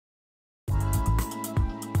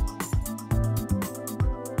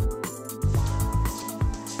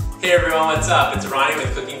Hey everyone, what's up? It's Ronnie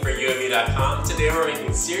with cookingforyouandme.com. Today we're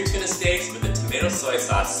making seared tuna steaks with a tomato soy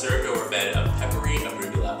sauce served over a bed of peppery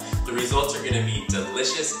arugula. The results are going to be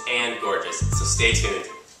delicious and gorgeous, so stay tuned.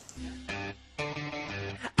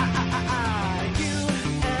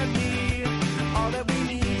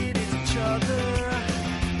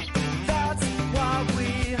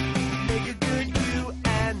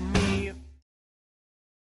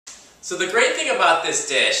 So the great thing about this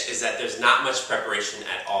dish is that there's not much preparation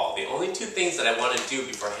at all. The only two things that I want to do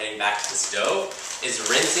before heading back to the stove is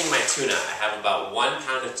rinsing my tuna. I have about 1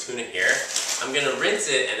 pound of tuna here. I'm going to rinse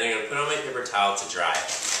it and then I'm going to put it on my paper towel to dry.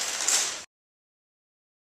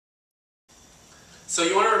 So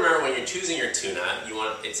you want to remember when you're choosing your tuna, you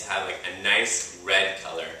want it to have like a nice red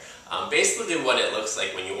color. Basically what it looks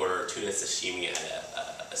like when you order tuna sashimi at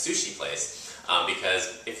a sushi place.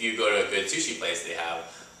 Because if you go to a good sushi place, they have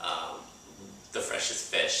the freshest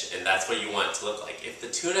fish, and that's what you want it to look like. If the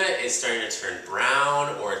tuna is starting to turn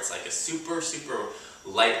brown or it's like a super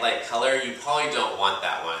light color, you probably don't want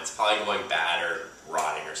that one. It's probably going bad or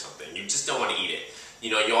rotting or something. You just don't want to eat it.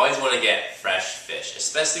 You know, you always want to get fresh fish,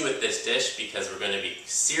 especially with this dish because we're going to be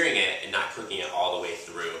searing it and not cooking it all the way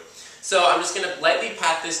through. So I'm just going to lightly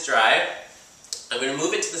pat this dry. I'm going to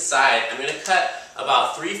move it to the side. I'm going to cut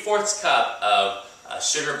about 3/4 cup of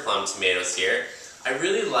sugar plum tomatoes here. I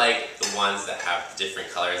really like the ones that have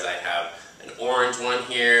different colors. I have an orange one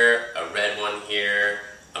here, a red one here,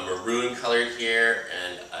 a maroon colored here,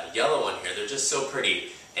 and a yellow one here. They're just so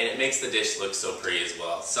pretty, and it makes the dish look so pretty as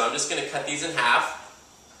well. So I'm just going to cut these in half.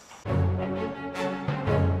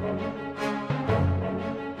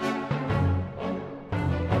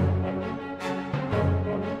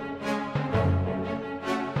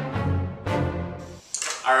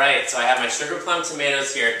 Alright, so I have my sugar plum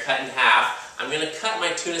tomatoes here cut in half. I'm going to cut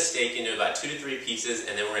my tuna steak into about 2 to 3 pieces,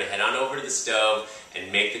 and then we're going to head on over to the stove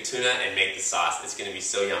and make the tuna and make the sauce. It's going to be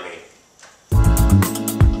so yummy.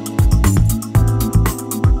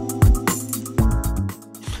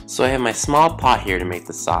 So I have my small pot here to make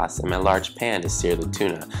the sauce and my large pan to sear the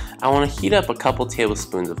tuna. I want to heat up a couple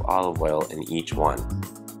tablespoons of olive oil in each one.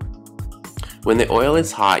 When the oil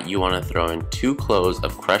is hot, you want to throw in 2 cloves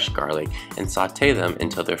of crushed garlic and saute them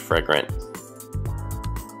until they're fragrant.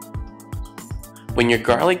 When your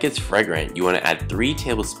garlic gets fragrant, you want to add 3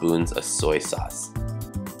 tablespoons of soy sauce.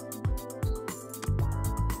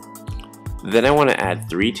 Then I want to add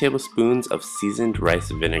 3 tablespoons of seasoned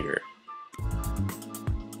rice vinegar,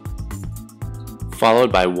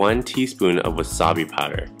 followed by 1 teaspoon of wasabi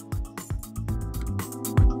powder.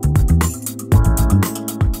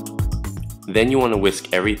 Then you want to whisk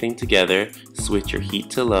everything together, switch your heat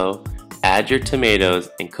to low, add your tomatoes,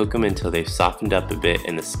 and cook them until they've softened up a bit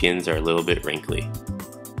and the skins are a little bit wrinkly.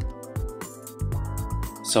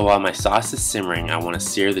 So while my sauce is simmering, I want to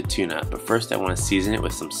sear the tuna, but first I want to season it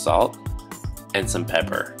with some salt and some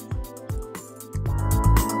pepper.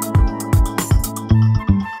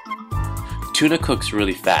 Tuna cooks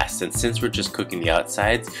really fast, and since we're just cooking the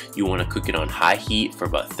outsides, you want to cook it on high heat for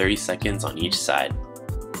about 30 seconds on each side.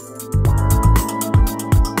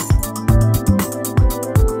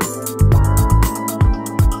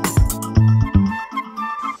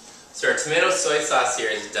 So our tomato soy sauce here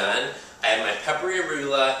is done. I have my peppery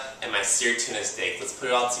arugula and my seared tuna steak. Let's put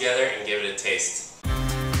it all together and give it a taste.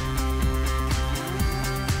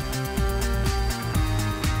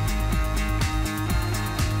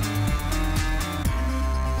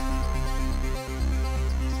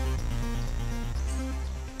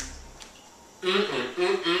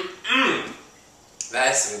 That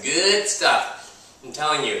is some good stuff. I'm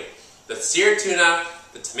telling you, the seared tuna,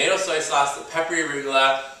 the tomato soy sauce, the peppery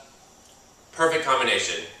arugula, perfect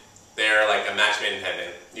combination. They're like a match made in heaven.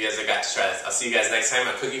 You guys have got to try this. I'll see you guys next time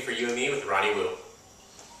on Cooking for You and Me with Ronnie Woo.